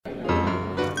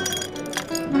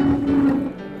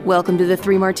Welcome to the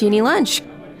Three Martini Lunch.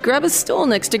 Grab a stool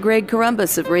next to Greg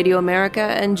Columbus of Radio America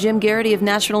and Jim Garrity of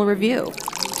National Review.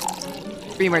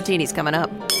 Three Martinis coming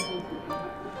up.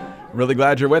 Really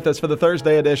glad you're with us for the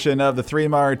Thursday edition of the Three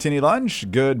Martini Lunch.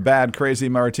 Good, bad, crazy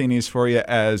martinis for you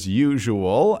as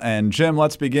usual. And Jim,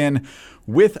 let's begin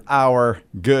with our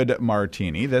good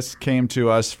martini. This came to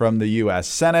us from the U.S.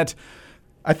 Senate.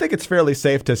 I think it's fairly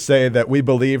safe to say that we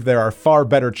believe there are far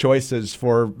better choices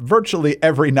for virtually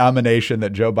every nomination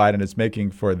that Joe Biden is making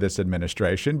for this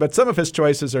administration, but some of his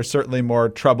choices are certainly more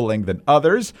troubling than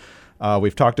others.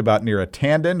 We've talked about Neera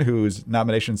Tanden, whose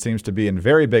nomination seems to be in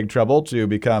very big trouble to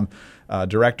become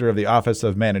director of the Office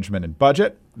of Management and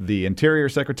Budget. The Interior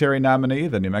Secretary nominee,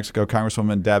 the New Mexico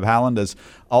Congresswoman Deb Haaland, is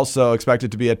also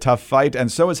expected to be a tough fight,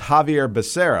 and so is Javier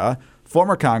Becerra,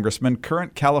 former congressman,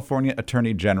 current California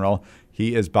Attorney General.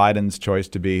 He is Biden's choice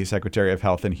to be Secretary of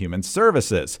Health and Human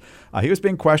Services. He was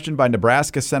being questioned by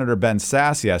Nebraska Senator Ben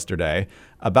Sasse yesterday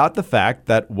about the fact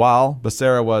that while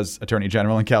Becerra was Attorney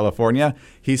General in California,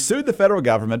 he sued the federal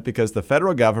government because the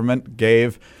federal government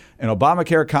gave an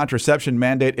Obamacare contraception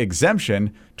mandate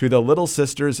exemption to the Little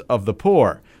Sisters of the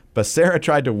Poor. Becerra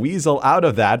tried to weasel out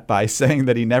of that by saying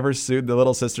that he never sued the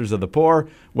Little Sisters of the Poor,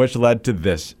 which led to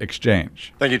this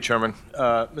exchange. Thank you, Chairman.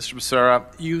 Mr. Becerra,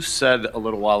 you said a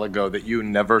little while ago that you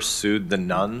never sued the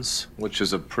nuns, which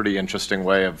is a pretty interesting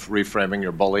way of reframing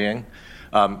your bullying.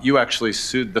 You actually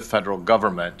sued the federal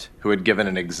government, who had given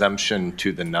an exemption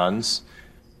to the nuns.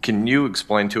 Can you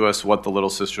explain to us what the Little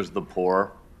Sisters of the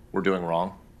Poor were doing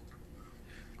wrong?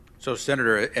 So,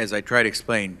 Senator, as I try to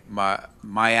explain,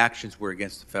 my actions were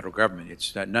against the federal government.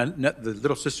 It's not the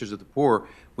Little Sisters of the Poor.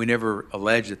 We never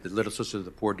alleged that the Little Sisters of the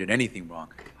Poor did anything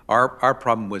wrong. Our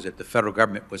problem was that the federal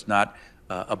government was not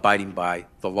abiding by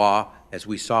the law as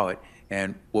we saw it.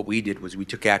 And what we did was we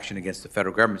took action against the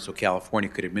federal government so California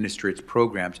could administer its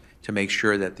programs to make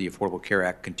sure that the Affordable Care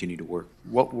Act continued to work.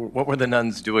 What were the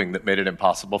nuns doing that made it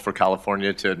impossible for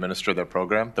California to administer their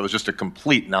program? That was just a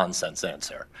complete nonsense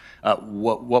answer.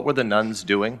 What were the nuns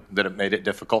doing that it made it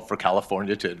difficult for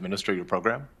California to administer your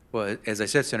program? Well, as I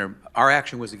said, Senator, our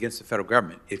action was against the federal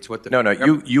government. It's what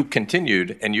the You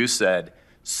continued and you said,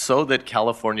 so that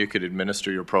California could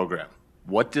administer your program.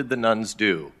 What did the nuns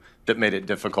do that made it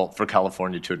difficult for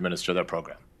California to administer their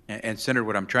program? And Senator,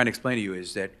 what I'm trying to explain to you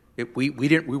is that we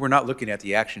were not looking at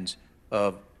the actions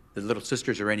of the Little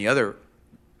Sisters or any other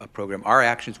program. Our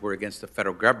actions were against the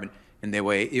federal government in the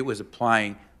way it was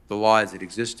applying the law as it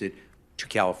existed to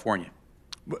California.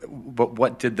 But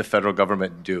what did the federal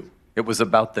government do? It was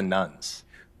about the nuns.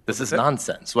 This is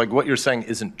nonsense. Like, what you're saying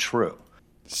isn't true.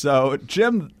 So,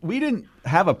 Jim, we didn't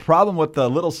have a problem with the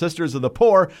Little Sisters of the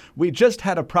Poor. We just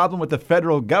had a problem with the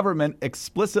federal government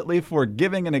explicitly for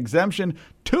giving an exemption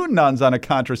to nuns on a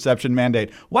contraception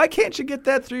mandate. Why can't you get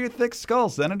that through your thick skull,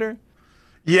 Senator?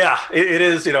 Yeah, it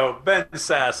is. Ben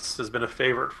Sasse has been a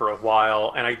favorite for a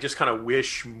while, and I just kind of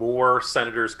wish more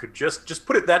senators could just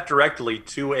put it that directly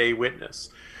to a witness.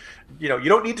 You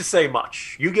don't need to say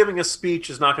much. You giving a speech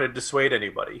is not going to dissuade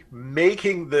anybody.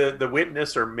 Making the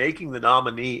witness or making the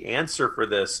nominee answer for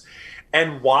this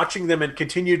and watching them and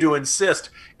continue to insist,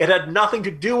 it had nothing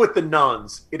to do with the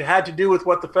nuns. It had to do with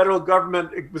what the federal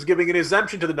government was giving an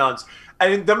exemption to the nuns.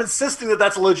 And them insisting that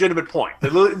that's a legitimate point.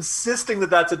 They're insisting that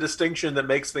that's a distinction that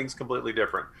makes things completely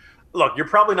different. Look, you're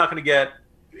probably not going to get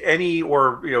any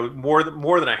or more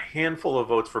than a handful of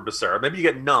votes for Becerra. Maybe you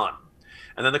get none.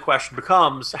 And then the question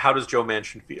becomes, how does Joe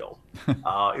Manchin feel?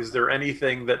 Is there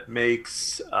anything that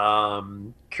makes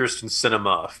Kyrsten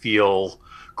Sinema feel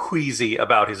queasy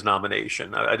about his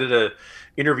nomination? I did an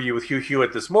interview with Hugh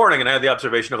Hewitt this morning, and I had the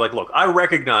observation of look, I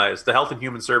recognize the Health and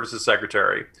Human Services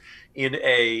Secretary in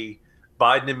a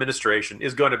Biden administration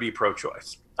is going to be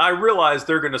pro-choice. I realize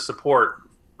they're going to support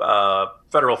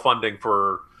federal funding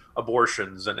for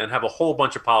abortions and have a whole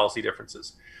bunch of policy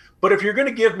differences. But if you're going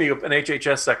to give me an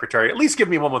HHS secretary, at least give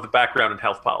me one with a background in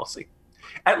health policy.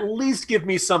 At least give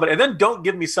me somebody, and then don't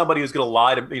give me somebody who's going to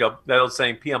lie to that'll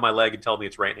saying pee on my leg and tell me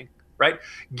it's raining, right?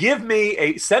 Send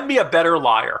me a better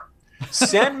liar.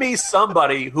 Send me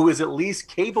somebody who is at least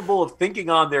capable of thinking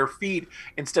on their feet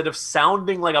instead of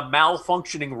sounding like a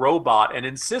malfunctioning robot and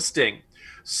insisting.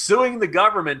 Suing the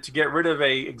government to get rid of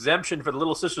a exemption for the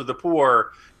Little Sisters of the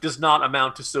Poor does not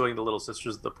amount to suing the Little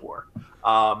Sisters of the Poor.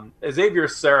 Javier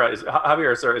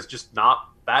Becerra is just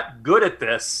not that good at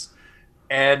this.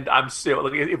 And I'm still,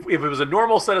 if it was a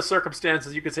normal set of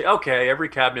circumstances, you could say, okay, every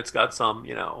cabinet's got some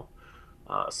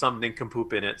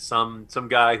nincompoop in it, some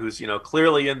guy who's,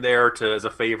 clearly in there as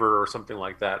a favor or something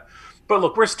like that. But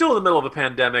look, we're still in the middle of a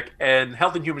pandemic, and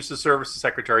Health and Human Services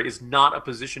Secretary is not a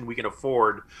position we can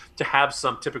afford to have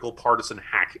some typical partisan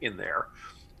hack in there.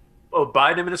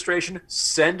 Biden administration,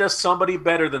 send us somebody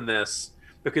better than this,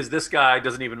 because this guy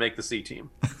doesn't even make the C team.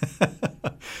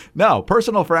 No,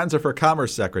 personal friends are for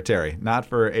Commerce Secretary, not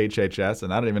for HHS.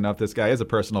 And I don't even know if this guy is a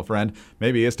personal friend.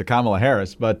 Maybe he is to Kamala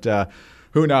Harris, but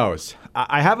who knows?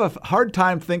 I have a hard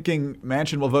time thinking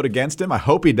Manchin will vote against him. I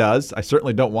hope he does. I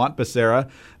certainly don't want Becerra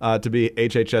to be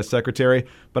HHS Secretary,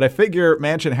 but I figure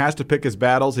Manchin has to pick his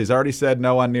battles. He's already said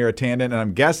no on Neera Tanden, and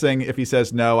I'm guessing if he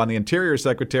says no on the Interior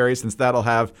Secretary, since that'll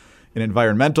have an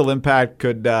environmental impact,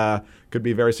 could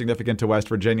be very significant to West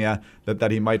Virginia,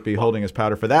 that he might be holding his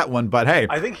powder for that one. But hey,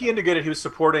 I think he indicated he was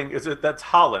supporting. That's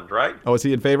Holland, right? Oh, is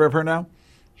he in favor of her now?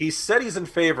 He said he's in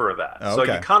favor of that. Oh, so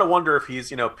okay. you kind of wonder if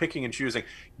he's, picking and choosing.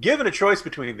 Given a choice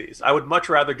between these, I would much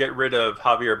rather get rid of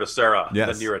Javier Becerra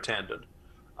than Neera Tanden.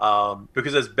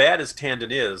 Because as bad as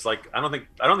Tanden is, I don't think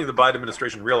the Biden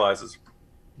administration realizes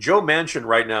Joe Manchin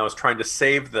right now is trying to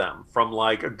save them from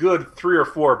a good 3 or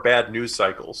 4 bad news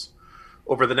cycles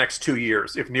over the next 2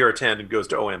 years if Neera Tanden goes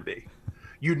to OMB.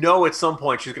 At some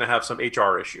point she's going to have some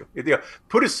HR issue.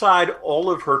 Put aside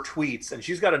all of her tweets, and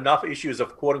she's got enough issues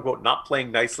of quote unquote not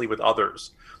playing nicely with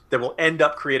others that will end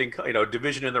up creating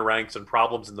division in the ranks and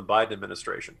problems in the Biden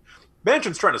administration.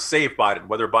 Manchin's trying to save Biden,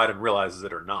 whether Biden realizes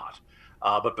it or not.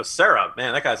 But Becerra,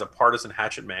 man, that guy's a partisan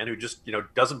hatchet man who just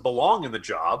doesn't belong in the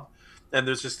job. And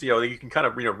there's just you can kind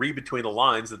of read between the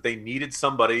lines that they needed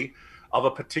somebody of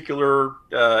a particular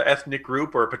ethnic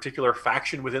group or a particular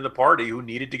faction within the party who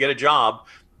needed to get a job.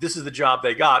 This is the job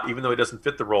they got, even though it doesn't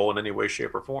fit the role in any way,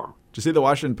 shape, or form. Did you see the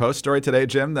Washington Post story today,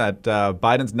 Jim, that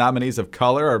Biden's nominees of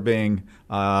color are being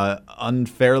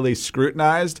unfairly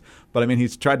scrutinized? But,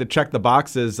 he's tried to check the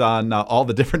boxes on all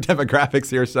the different demographics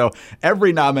here. So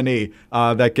every nominee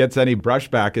that gets any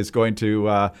brushback is going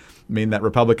to mean that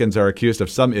Republicans are accused of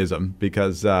some ism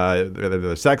because they're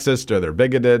sexist or they're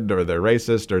bigoted or they're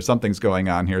racist or something's going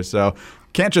on here. So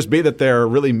can't just be that they're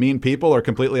really mean people or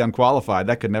completely unqualified.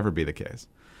 That could never be the case.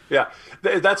 Yeah,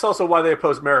 that's also why they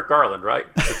oppose Merrick Garland, right?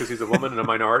 Because he's a woman and a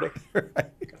minority. Right.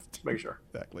 Just make sure.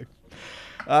 Exactly.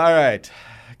 All right.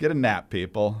 Get a nap,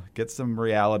 people. Get some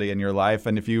reality in your life.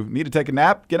 And if you need to take a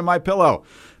nap, get a MyPillow.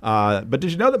 But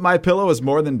did you know that MyPillow is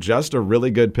more than just a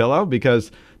really good pillow?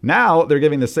 Because now they're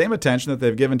giving the same attention that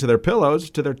they've given to their pillows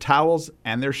to their towels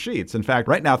and their sheets. In fact,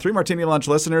 right now, 3 Martini Lunch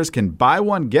listeners can buy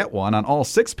one, get one on all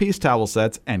 6-piece towel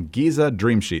sets and Giza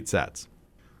Dream Sheet sets.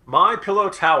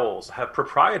 MyPillow towels have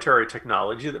proprietary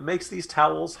technology that makes these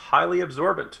towels highly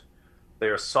absorbent. They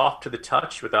are soft to the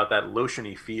touch without that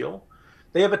lotiony feel.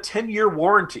 They have a 10-year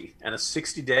warranty and a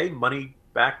 60-day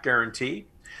money-back guarantee.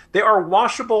 They are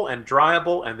washable and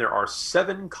dryable, and there are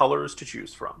 7 colors to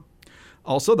choose from.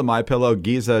 Also, the MyPillow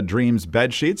Giza Dreams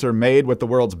bed sheets are made with the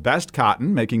world's best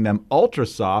cotton, making them ultra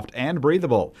soft and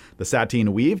breathable. The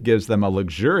sateen weave gives them a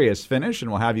luxurious finish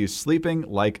and will have you sleeping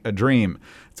like a dream.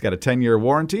 It's got a 10-year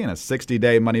warranty and a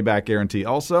 60-day money-back guarantee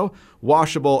also,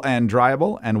 washable and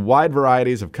dryable, and wide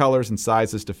varieties of colors and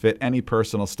sizes to fit any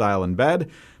personal style in bed.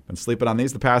 Been sleeping on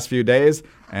these the past few days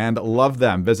and love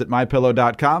them. Visit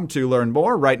MyPillow.com to learn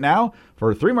more. Right now,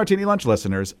 for 3 Martini Lunch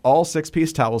listeners, all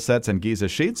 6-piece towel sets and Giza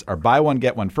sheets are buy one,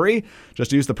 get one free.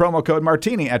 Just use the promo code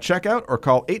Martini at checkout or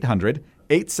call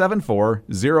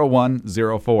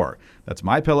 800-874-0104. That's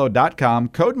MyPillow.com,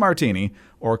 code Martini,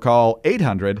 or call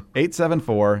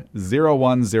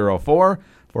 800-874-0104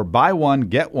 for buy one,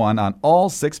 get one on all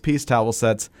 6-piece towel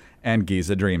sets and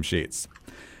Giza Dream Sheets.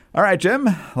 All right, Jim,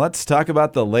 let's talk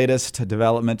about the latest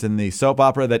development in the soap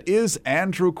opera that is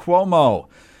Andrew Cuomo.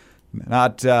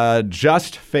 Not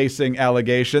just facing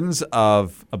allegations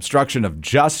of obstruction of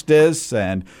justice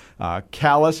and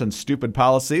callous and stupid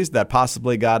policies that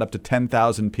possibly got up to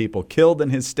 10,000 people killed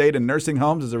in his state in nursing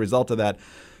homes as a result of that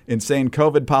insane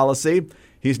COVID policy.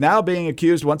 He's now being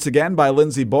accused once again by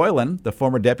Lindsey Boylan, the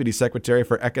former Deputy Secretary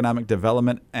for Economic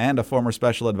Development and a former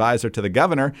special advisor to the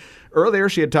governor. Earlier,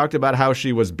 she had talked about how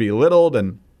she was belittled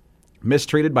and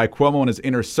mistreated by Cuomo and his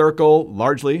inner circle,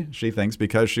 largely, she thinks,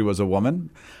 because she was a woman.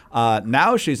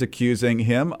 Now she's accusing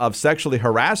him of sexually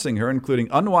harassing her, including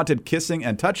unwanted kissing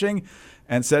and touching,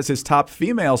 and says his top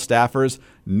female staffers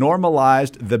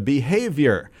normalized the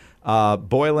behavior.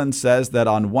 Boylan says that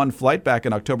on one flight back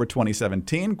in October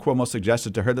 2017, Cuomo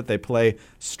suggested to her that they play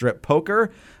strip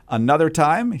poker. Another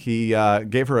time, he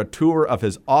gave her a tour of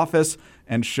his office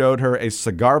and showed her a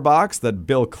cigar box that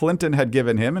Bill Clinton had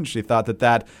given him, and she thought that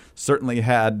that certainly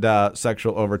had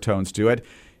sexual overtones to it.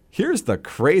 Here's the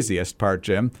craziest part,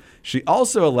 Jim. She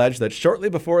also alleged that shortly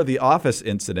before the office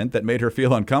incident that made her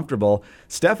feel uncomfortable,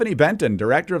 Stephanie Benton,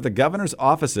 director of the governor's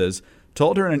offices,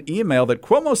 told her in an email that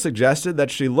Cuomo suggested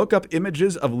that she look up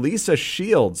images of Lisa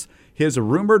Shields, his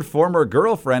rumored former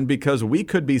girlfriend because we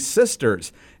could be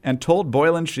sisters, and told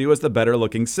Boylan she was the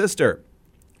better-looking sister.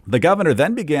 The governor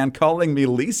then began calling me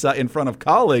Lisa in front of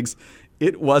colleagues.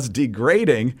 It was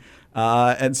degrading.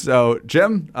 And so,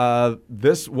 Jim,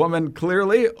 this woman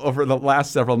clearly, over the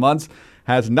last several months,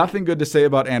 has nothing good to say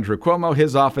about Andrew Cuomo.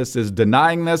 His office is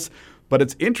denying this. But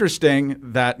it's interesting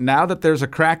that now that there's a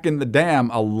crack in the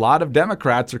dam, a lot of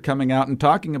Democrats are coming out and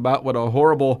talking about what a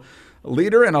horrible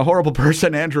leader and a horrible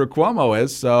person Andrew Cuomo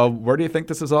is. So where do you think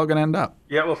this is all going to end up?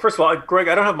 Yeah, well, first of all, Greg,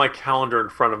 I don't have my calendar in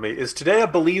front of me. Is today a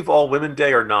Believe All Women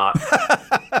Day or not?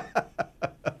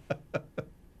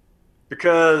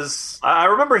 Because I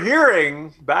remember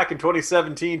hearing back in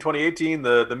 2017, 2018,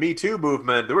 the Me Too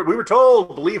movement, we were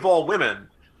told believe all women.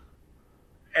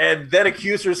 And then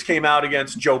accusers came out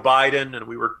against Joe Biden,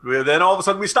 and then all of a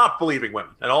sudden we stopped believing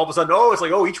women. And all of a sudden, it's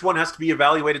like, each one has to be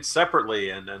evaluated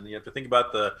separately. And you have to think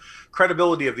about the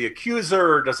credibility of the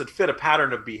accuser. Does it fit a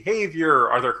pattern of behavior?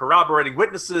 Are there corroborating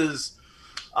witnesses?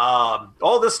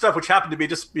 All this stuff, which happened to be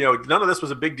just, none of this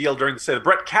was a big deal during the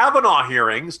Brett Kavanaugh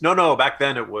hearings. No, back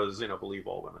then it was, believe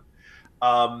all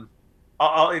women.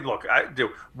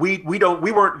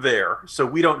 We weren't there, so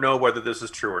we don't know whether this is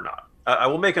true or not. I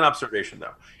will make an observation,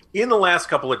 though. In the last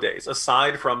couple of days,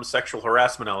 aside from sexual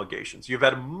harassment allegations, you've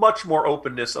had much more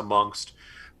openness amongst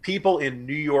people in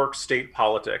New York state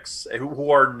politics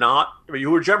who are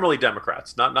generally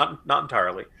Democrats, not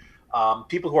entirely.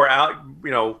 People who are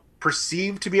out,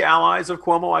 perceived to be allies of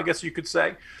Cuomo, I guess you could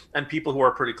say, and people who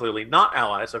are pretty clearly not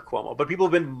allies of Cuomo. But people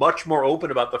have been much more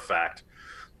open about the fact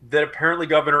that apparently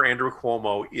Governor Andrew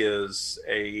Cuomo is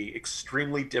a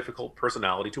extremely difficult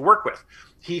personality to work with.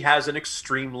 He has an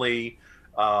extremely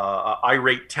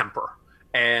irate temper.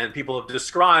 And people have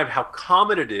described how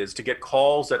common it is to get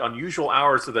calls at unusual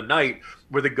hours of the night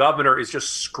where the governor is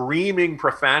just screaming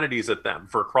profanities at them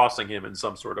for crossing him in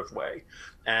some sort of way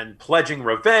and pledging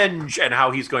revenge and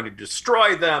how he's going to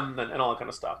destroy them and all that kind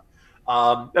of stuff.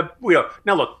 Now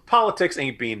look, politics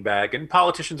ain't beanbag, and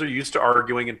politicians are used to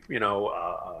arguing and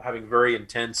having very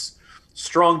intense,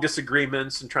 strong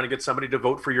disagreements and trying to get somebody to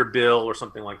vote for your bill or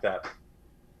something like that.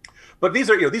 But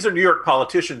these are New York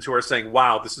politicians who are saying,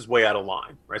 "Wow, this is way out of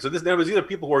line," right? So these are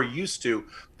people who are used to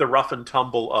the rough and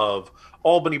tumble of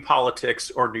Albany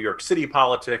politics or New York City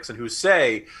politics, and who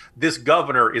say this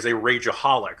governor is a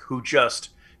rageaholic who just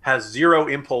has zero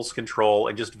impulse control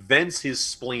and just vents his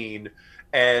spleen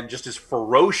and just is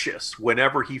ferocious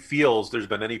whenever he feels there's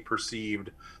been any perceived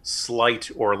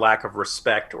slight or lack of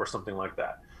respect or something like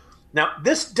that. Now,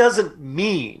 this doesn't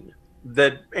mean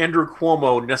that Andrew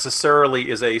Cuomo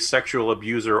necessarily is a sexual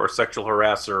abuser or sexual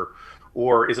harasser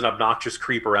or is an obnoxious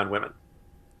creep around women.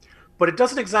 But it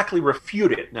doesn't exactly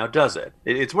refute it, now does it?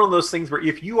 It's one of those things where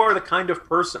if you are the kind of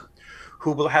person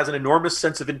who has an enormous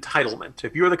sense of entitlement,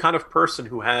 if you're the kind of person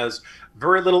who has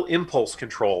very little impulse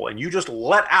control and you just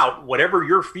let out whatever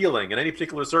you're feeling in any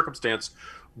particular circumstance,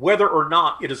 whether or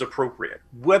not it is appropriate,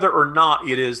 whether or not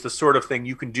it is the sort of thing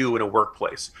you can do in a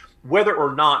workplace, whether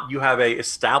or not you have a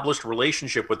established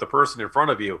relationship with the person in front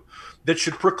of you that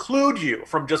should preclude you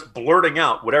from just blurting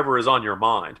out whatever is on your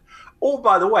mind. Oh,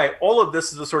 by the way, all of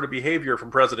this is the sort of behavior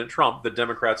from President Trump that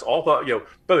Democrats all thought,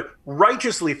 but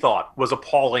righteously thought was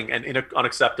appalling and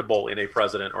unacceptable in a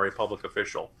president or a public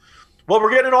official. Well,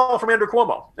 we're getting it all from Andrew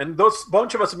Cuomo. And those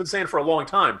bunch of us have been saying for a long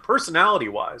time,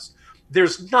 personality-wise,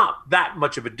 there's not that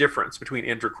much of a difference between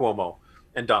Andrew Cuomo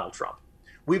and Donald Trump.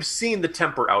 We've seen the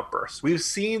temper outbursts. We've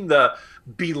seen the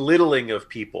belittling of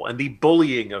people and the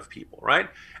bullying of people, right?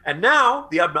 And now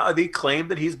the claim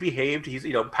that he's behaved,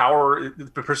 power,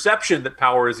 the perception that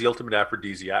power is the ultimate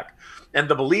aphrodisiac, and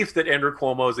the belief that Andrew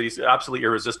Cuomo is that he's absolutely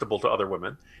irresistible to other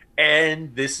women.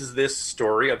 And this is this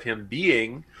story of him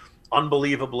being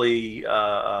unbelievably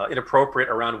inappropriate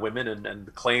around women and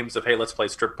the claims of, hey, let's play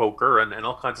strip poker and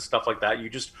all kinds of stuff like that. You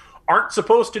just aren't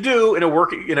supposed to do in a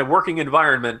working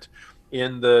environment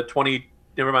in the 2020s,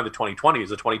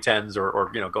 the 2010s,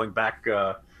 or going back.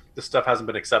 This stuff hasn't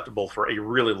been acceptable for a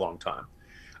really long time.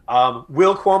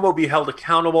 Will Cuomo be held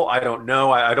accountable? I don't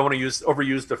know. I don't want to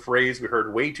overuse the phrase we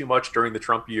heard way too much during the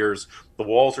Trump years. The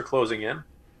walls are closing in.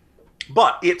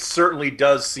 But it certainly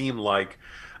does seem like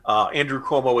Andrew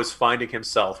Cuomo is finding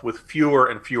himself with fewer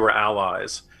and fewer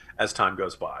allies as time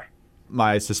goes by.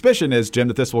 My suspicion is, Jim,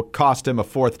 that this will cost him a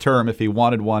fourth term if he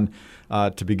wanted one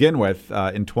to begin with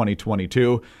in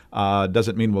 2022.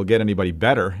 Doesn't mean we'll get anybody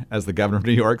better as the governor of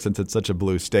New York, since it's such a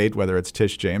blue state, whether it's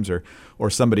Tish James or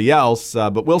somebody else.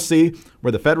 But we'll see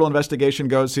where the federal investigation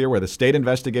goes here, where the state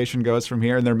investigation goes from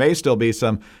here. And there may still be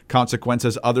some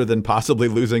consequences other than possibly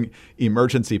losing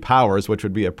emergency powers, which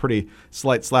would be a pretty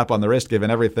slight slap on the wrist given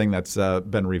everything that's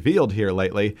been revealed here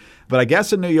lately. But I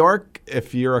guess in New York,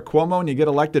 if you're a Cuomo and you get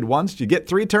elected once, you get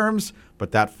 3 terms.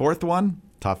 But that fourth one,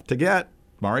 tough to get.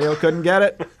 Mario couldn't get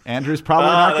it. Andrew's probably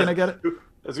not going to get it.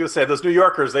 I was going to say, those New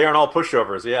Yorkers, they aren't all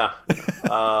pushovers. Yeah.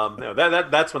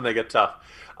 That's when they get tough.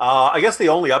 I guess the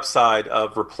only upside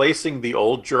of replacing the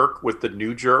old jerk with the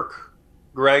new jerk,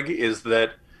 Greg, is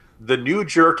that the new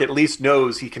jerk at least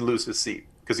knows he can lose his seat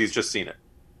because he's just seen it.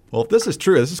 Well, if this is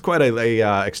true, this is quite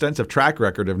a extensive track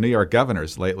record of New York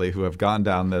governors lately who have gone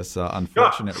down this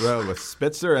unfortunate road with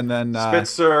Spitzer and then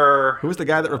Spitzer. Who was the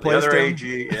guy that replaced the other him?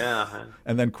 AG, yeah.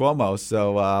 And then Cuomo.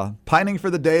 So pining for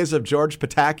the days of George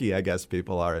Pataki, I guess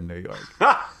people are in New York.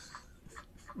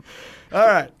 All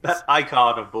right. That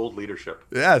icon of bold leadership.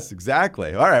 Yes,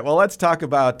 exactly. All right. Well, let's talk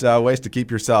about ways to keep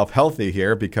yourself healthy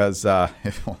here because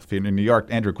if you're in New York,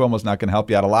 Andrew Cuomo's not going to help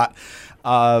you out a lot.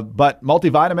 But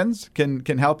multivitamins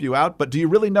can help you out. But do you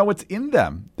really know what's in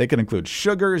them? They can include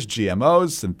sugars,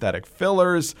 GMOs, synthetic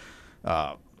fillers,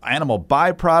 animal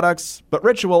byproducts. But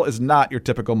Ritual is not your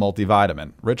typical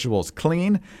multivitamin. Ritual's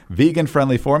clean,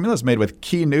 vegan-friendly formula is made with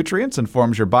key nutrients and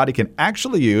forms your body can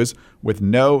actually use with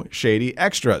no shady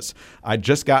extras. I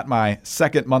just got my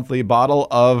second monthly bottle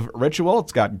of Ritual.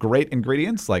 It's got great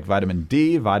ingredients like vitamin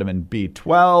D, vitamin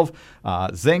B12,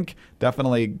 zinc.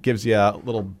 Definitely gives you a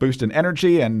little boost in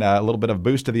energy and a little bit of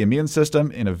boost to the immune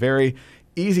system in a very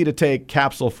easy-to-take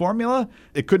capsule formula.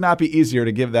 It could not be easier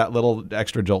to give that little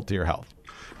extra jolt to your health.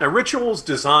 Now, Ritual's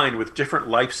designed with different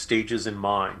life stages in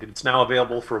mind. It's now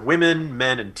available for women,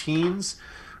 men, and teens.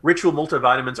 Ritual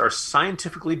multivitamins are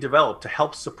scientifically developed to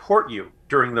help support you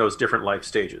during those different life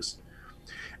stages.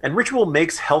 And Ritual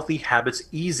makes healthy habits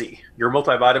easy. Your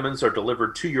multivitamins are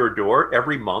delivered to your door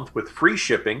every month with free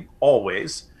shipping,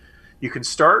 always. You can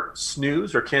start,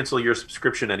 snooze, or cancel your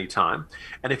subscription anytime.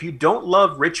 And if you don't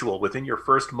love Ritual within your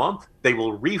first month, they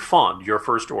will refund your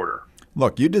first order.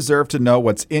 Look, you deserve to know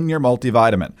what's in your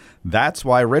multivitamin. That's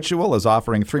why Ritual is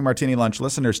offering 3 Martini Lunch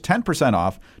listeners 10%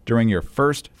 off during your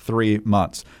first 3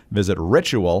 months. Visit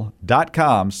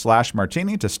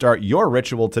ritual.com/martini to start your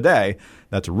ritual today.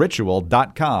 That's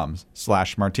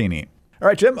ritual.com/martini. All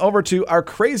right, Jim, over to our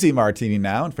crazy martini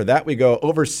now. And for that, we go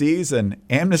overseas and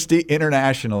Amnesty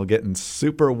International getting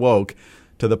super woke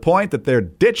to the point that they're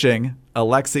ditching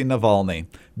Alexei Navalny.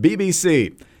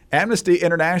 BBC. Amnesty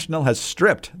International has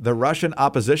stripped the Russian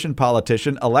opposition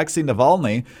politician Alexei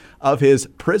Navalny of his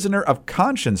prisoner of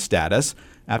conscience status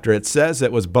after it says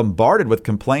it was bombarded with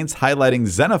complaints highlighting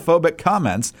xenophobic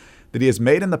comments that he has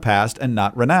made in the past and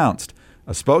not renounced.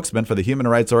 A spokesman for the human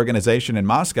rights organization in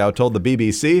Moscow told the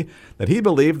BBC that he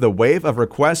believed the wave of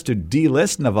requests to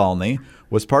delist Navalny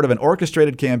was part of an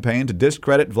orchestrated campaign to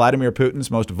discredit Vladimir Putin's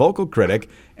most vocal critic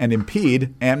and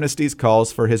impede Amnesty's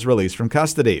calls for his release from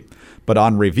custody. But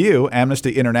on review,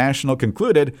 Amnesty International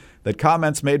concluded that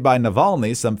comments made by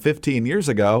Navalny some 15 years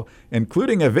ago,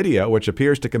 including a video which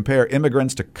appears to compare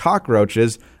immigrants to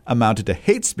cockroaches, amounted to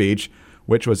hate speech,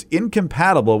 which was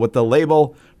incompatible with the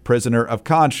label prisoner of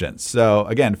conscience. So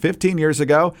again, 15 years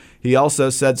ago, he also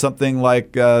said something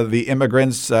like the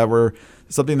immigrants were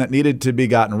something that needed to be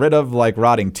gotten rid of, like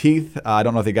rotting teeth. I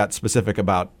don't know if he got specific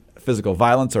about physical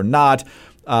violence or not,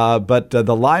 but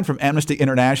the line from Amnesty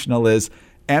International is,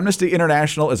 Amnesty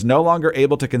International is no longer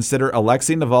able to consider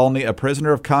Alexei Navalny a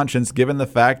prisoner of conscience given the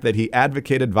fact that he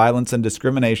advocated violence and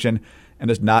discrimination and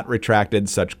has not retracted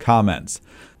such comments.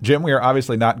 Jim, we are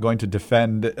obviously not going to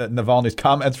defend Navalny's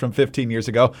comments from 15 years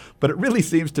ago, but it really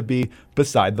seems to be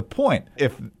beside the point.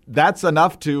 If that's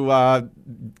enough to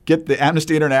get the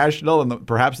Amnesty International and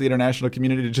perhaps the international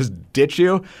community to just ditch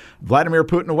you, Vladimir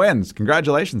Putin wins.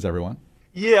 Congratulations, everyone.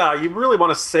 Yeah, you really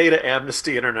want to say to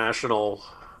Amnesty International,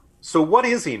 so what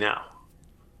is he now?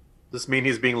 Does this mean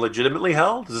he's being legitimately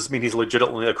held? Does this mean he's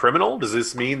legitimately a criminal? Does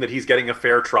this mean that he's getting a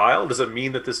fair trial? Does it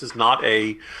mean that this is not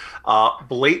a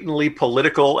blatantly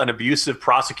political and abusive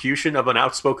prosecution of an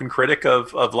outspoken critic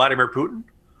of Vladimir Putin?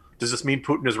 Does this mean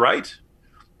Putin is right?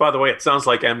 By the way, it sounds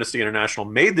like Amnesty International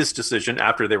made this decision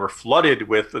after they were flooded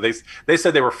with, they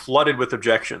said they were flooded with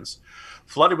objections.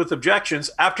 Flooded with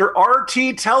objections after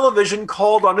RT Television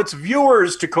called on its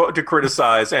viewers to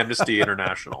criticize Amnesty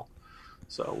International.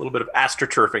 So a little bit of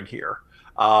astroturfing here.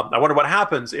 I wonder what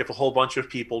happens if a whole bunch of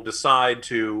people decide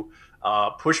to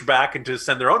push back and to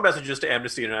send their own messages to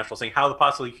Amnesty International saying, how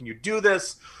possibly can you do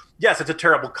this? Yes, it's a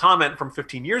terrible comment from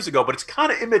 15 years ago, but it's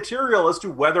kind of immaterial as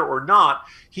to whether or not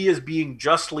he is being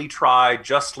justly tried,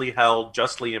 justly held,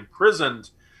 justly imprisoned.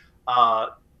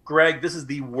 Greg, this is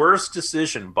the worst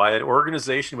decision by an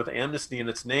organization with Amnesty in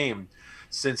its name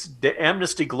since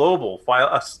Amnesty Global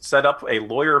set up a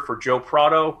lawyer for Joe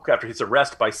Prado after his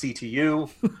arrest by CTU.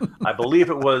 I believe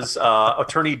it was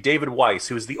attorney David Weiss,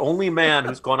 who is the only man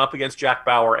who's gone up against Jack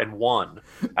Bauer and won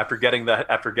after getting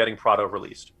Prado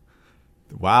released.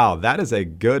 Wow, that is a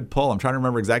good pull. I'm trying to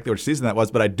remember exactly which season that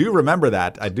was, but I do remember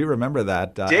that.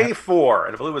 Day 4,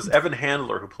 and I believe it was Evan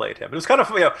Handler who played him. It was kind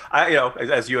of,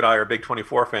 as you and I are big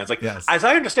 24 fans, yes. As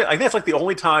I understand, I think that's like the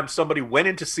only time somebody went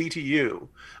into CTU,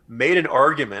 made an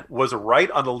argument, was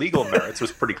right on the legal merits. It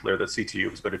was pretty clear that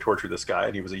CTU was going to torture this guy,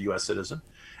 and he was a U.S. citizen.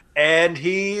 And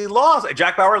he lost.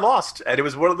 Jack Bauer lost. And it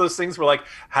was one of those things where,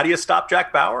 how do you stop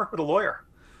Jack Bauer with a lawyer?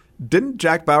 Didn't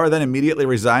Jack Bauer then immediately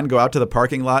resign, go out to the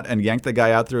parking lot, and yank the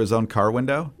guy out through his own car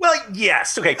window? Well,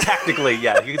 yes. Okay, technically,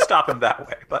 yeah. You can stop him that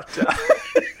way. But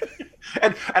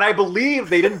and I believe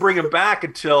they didn't bring him back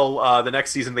until the next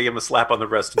season. They gave him a slap on the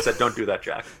wrist and said, don't do that,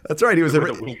 Jack. That's right. He was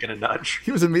with a wink and a nudge.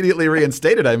 He was immediately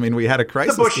reinstated. I mean, we had a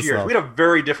crisis. The Bush years. We had a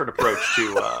very different approach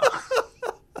to...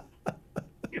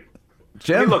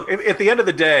 Jim? Look, at the end of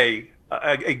the day,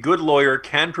 a good lawyer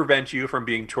can prevent you from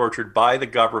being tortured by the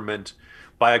government,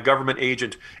 by a government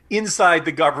agent inside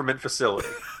the government facility.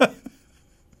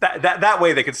 That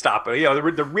way they can stop it.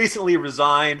 The recently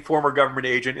resigned former government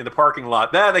agent in the parking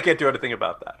lot, they can't do anything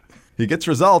about that. He gets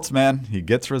results, man. He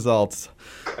gets results.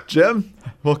 Jim,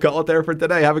 we'll call it there for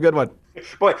today. Have a good one.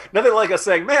 Boy, nothing like us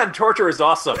saying, man, torture is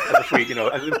awesome this week,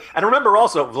 And remember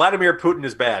also, Vladimir Putin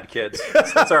is bad, kids.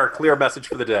 That's our clear message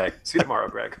for the day. See you tomorrow,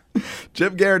 Greg.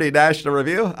 Jim Garrity, National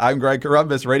Review. I'm Greg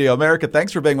Corombos, Radio America.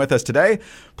 Thanks for being with us today.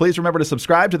 Please remember to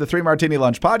subscribe to the 3 Martini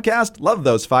Lunch podcast. Love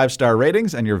those 5-star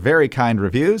ratings and your very kind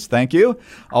reviews. Thank you.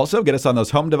 Also, get us on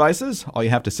those home devices. All you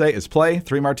have to say is play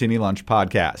 3 Martini Lunch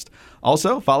podcast.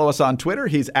 Also, follow us on Twitter.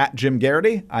 He's at Jim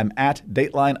Garrity. I'm at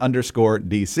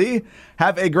Dateline_DC.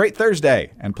 Have a great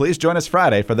Thursday, and please join us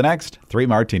Friday for the next 3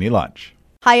 Martini Lunch.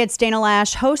 Hi, it's Dana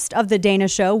Lash, host of The Dana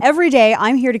Show. Every day,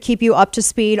 I'm here to keep you up to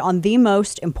speed on the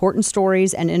most important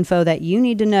stories and info that you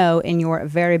need to know in your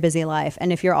very busy life.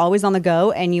 And if you're always on the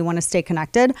go and you want to stay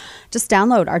connected, just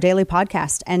download our daily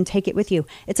podcast and take it with you.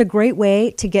 It's a great way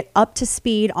to get up to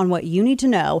speed on what you need to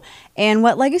know and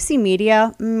what legacy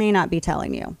media may not be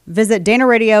telling you. Visit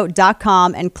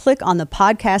danaradio.com and click on the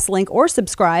podcast link or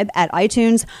subscribe at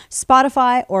iTunes,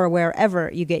 Spotify, or wherever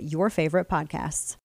you get your favorite podcasts.